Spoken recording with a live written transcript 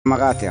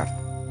مغاتر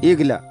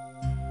يقلع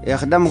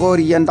يخدم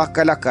غوري يندق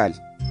لكال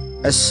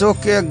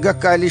السوق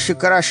يقكالي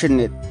شكراش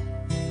الند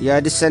يا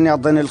دسن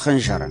يضن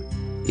الخنجرا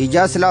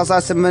إجاس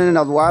الأساس من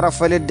أدوار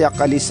فلد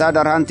يقلي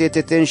سادر هانتي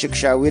تتنشك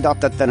شاوي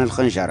دقتتن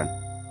الخنجرا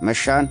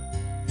مشان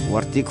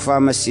ورتيك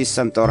فامسي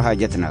سنتور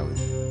هاجتناوي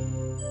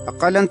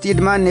أقل انت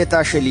يدمان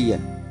نتاشليا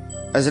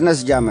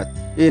أزنس جامت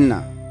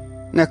إنا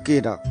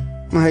نكيدا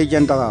ما هي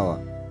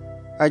جندغاوة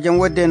أجن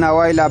ودينا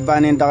وايلا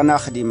بانين دغنا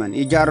خديما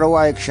إجار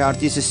روايك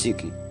شارتي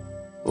سسيكي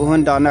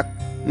وهن دغنك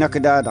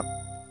نكدادق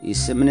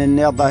يسمن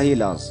النيضة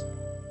هيلاز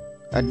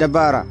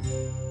الدبارة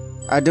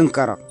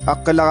أدنكرق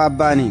أقل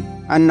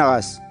غابانين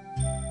النغاس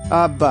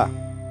أبا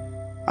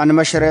أنا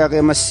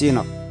مشريغي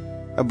مسينا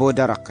أبو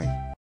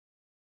درقي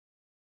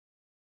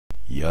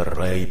يا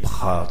ريب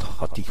خاد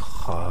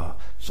خطيخا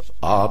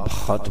أب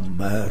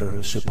خاد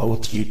مر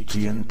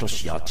سبوتيتين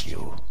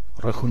تسياتيو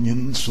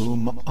رخنينسو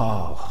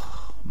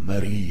مآخ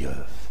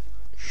مريف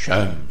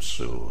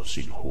شمسو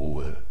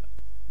سنهو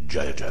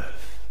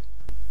جدف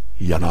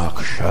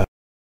يناك شا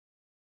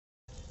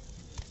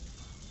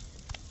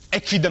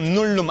Equidem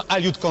nullum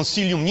aliud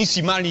consilium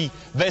nisi mali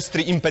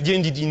vestri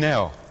impediendi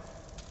dineo.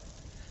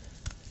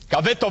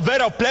 Caveto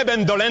vero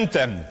plebem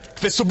dolentem,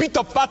 que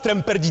subito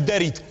patrem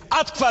perdiderit,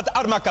 adquad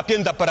arma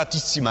capienda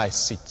paratissima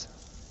essit.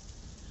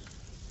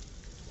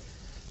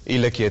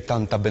 Ile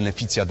tanta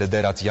beneficia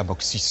dederat iam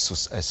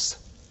oxissus es.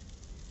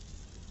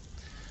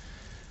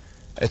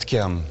 Et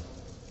ciam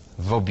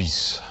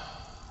vobis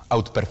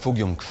aut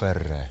perfugium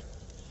querre,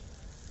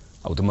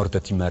 aut morte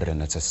timere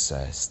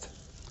necessa est.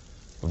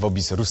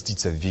 Vobis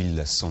rustice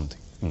ville sunt,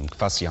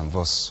 quasiam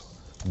vos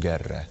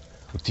gerre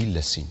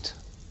utile sint.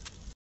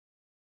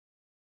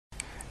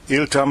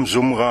 Iltam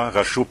sumra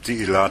rashupti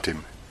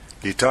ilatim,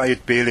 litait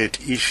belet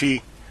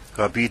ishi,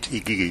 rabit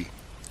igigi.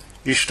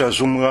 Ishta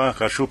sumra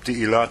rashupti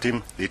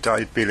ilatim,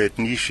 litait belet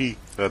nishi,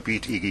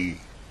 rabit igigi.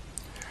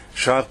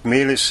 Shat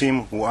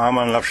melesim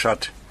uaman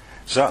lavshat,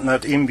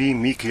 satnat imbi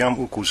mikiam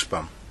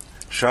ukuspam.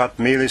 Shat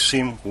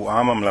melesim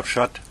uamam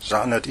lavshat,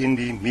 satnat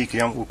imbi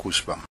mikiam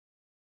ukuspam.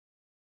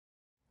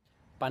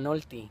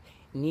 Panolti,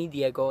 ni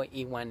Diego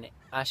iwan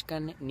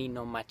ashkan ni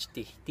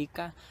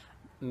nomachtihtika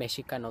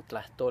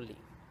mexicanotlastoli.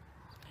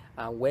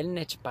 Wel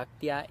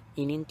nechpaktia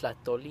inin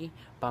tlastoli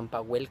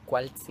pampa wel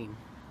kualtzin.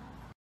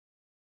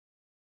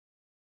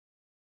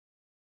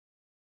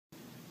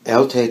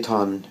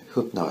 Elteton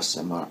hypnos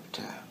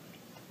amarta,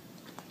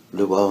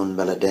 luon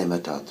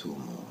melademata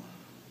tumo,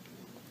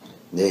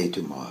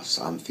 netumos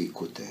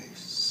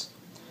amphicutes,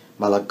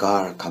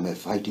 malagar kame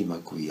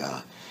faidimaquia,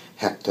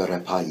 Hector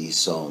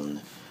epaison,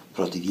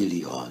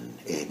 protivilion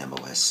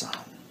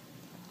enemoessan.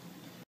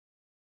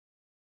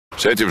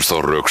 Setjumst þá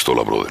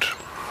rökstóla, bróðir.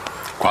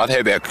 Hvað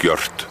hef ég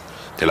gjört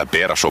til að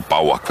bera svo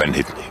báa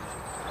kvenhyrni?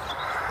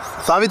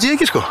 Það veit ég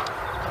ekki, sko.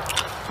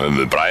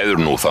 Við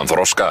bræður nú þann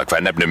þroska að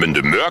kvennefni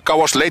myndu mök á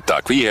oss leita.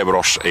 Hví hefur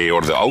oss eigi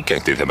orðið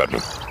ágengt í þeim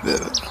efnum?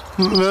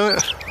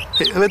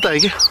 Ég veit það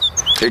ekki.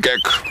 Hygg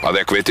ekk að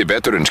ekk viti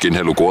betur en skinn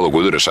helu góð og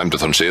guður sæmdu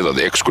þann sið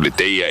að ekk skuli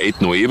deyja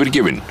einn og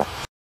yfirgefinn.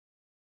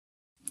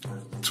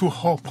 Tu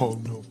hopo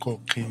no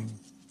koking,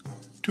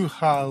 tu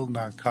hal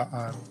na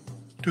kaan,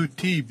 tu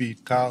tibi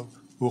tal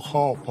u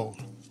hopo,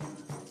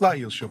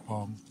 lail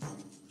shopom,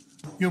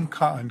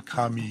 kaan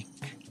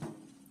kamik,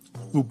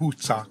 u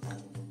butsak,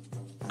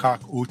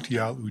 kak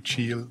utial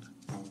uchil,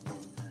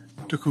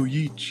 tuku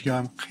yich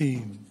yam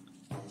kin.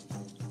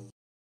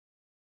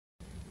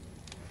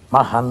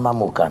 Mahan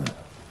mamukan,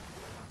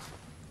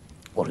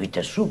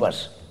 orite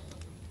subas,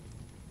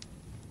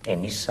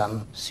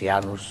 enisan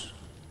sianus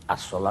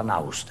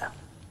asolanausta.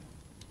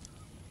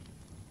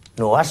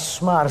 No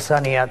asma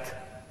arsaniat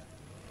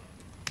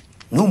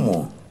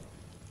numu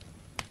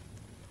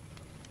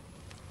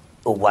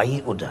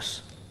uwai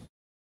udas.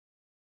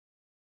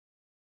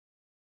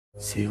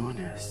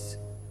 Siones,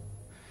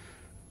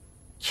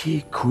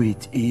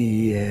 quid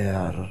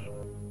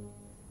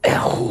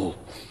Ehu,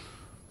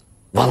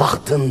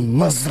 walachtan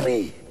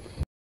mazri.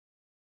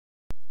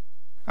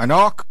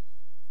 Anak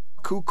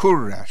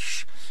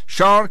kukurash,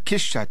 shar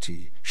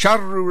kishati,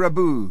 sharru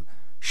rabu,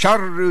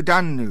 Sharru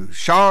dannu,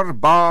 shar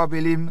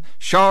babilim,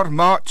 shar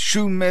mat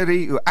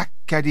shumeri u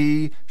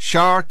akkadi,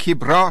 shar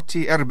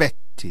kibrati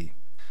erbetti.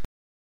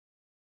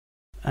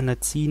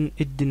 Anatsin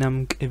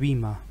iddinam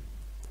k'ebima,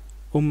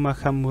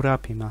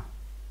 khamurapima,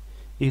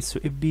 ilsu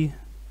ibbi,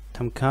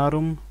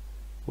 tamkarum,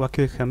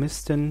 wakil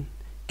khamistan,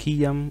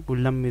 kiyam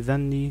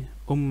ulammidhanni,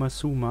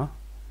 suma,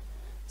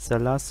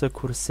 salasa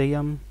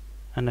kurseyam,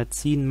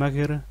 anatsin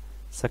magir,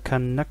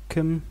 sakan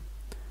nakkim,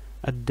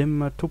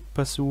 addimma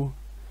tuppasu,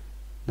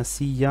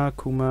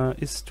 Nasiyakuma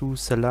istu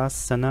salas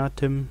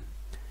sanatim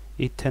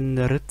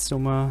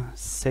itenritsuma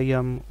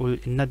seyam ul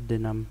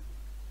inaddinam.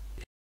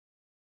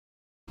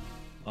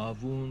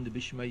 آفون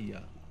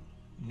بشمية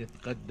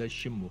نتقدى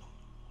الشمخ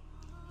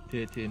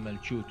تيتي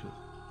ملشوتو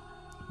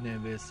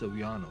نيفي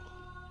سويانوخ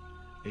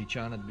اي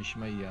كانت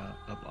بشمية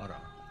أبقرا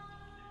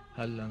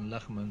هلا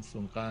لخما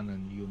سنقانا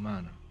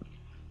يومانا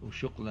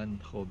وشقلا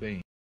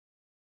خوبين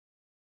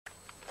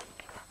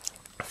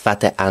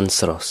Fate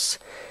ansros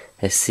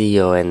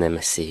esio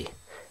enemesi,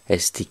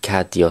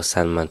 esticadio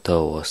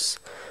sanmantovos,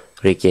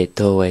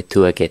 rigetoe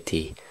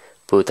tuageti,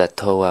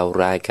 budatoa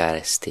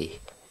uragaresti,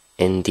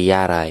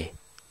 indiarai,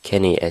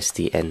 keni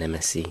esti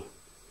enemesi.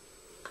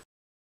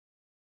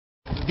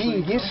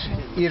 Bingir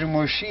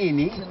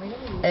irmoshini,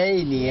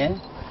 eiliye,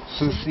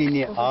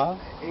 susini a,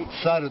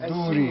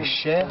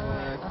 sardurişe,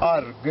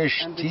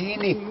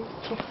 argıştini.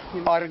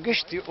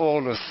 Argışti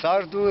oğlu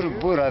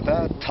Sardur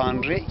burada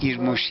Tanrı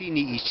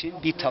İrmoşini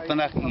için bir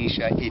tapınak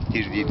inşa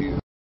ettirdi diyor.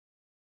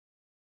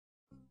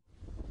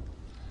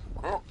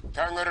 Gök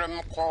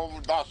Tanrım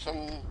kovdasın,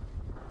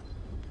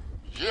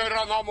 yer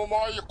anamım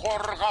ay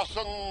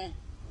korgasın,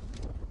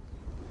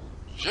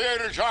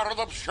 yer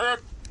jarılıp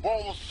şöp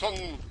bolsun,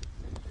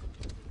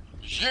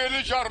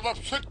 yeri jarılıp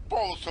süt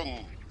bolsun.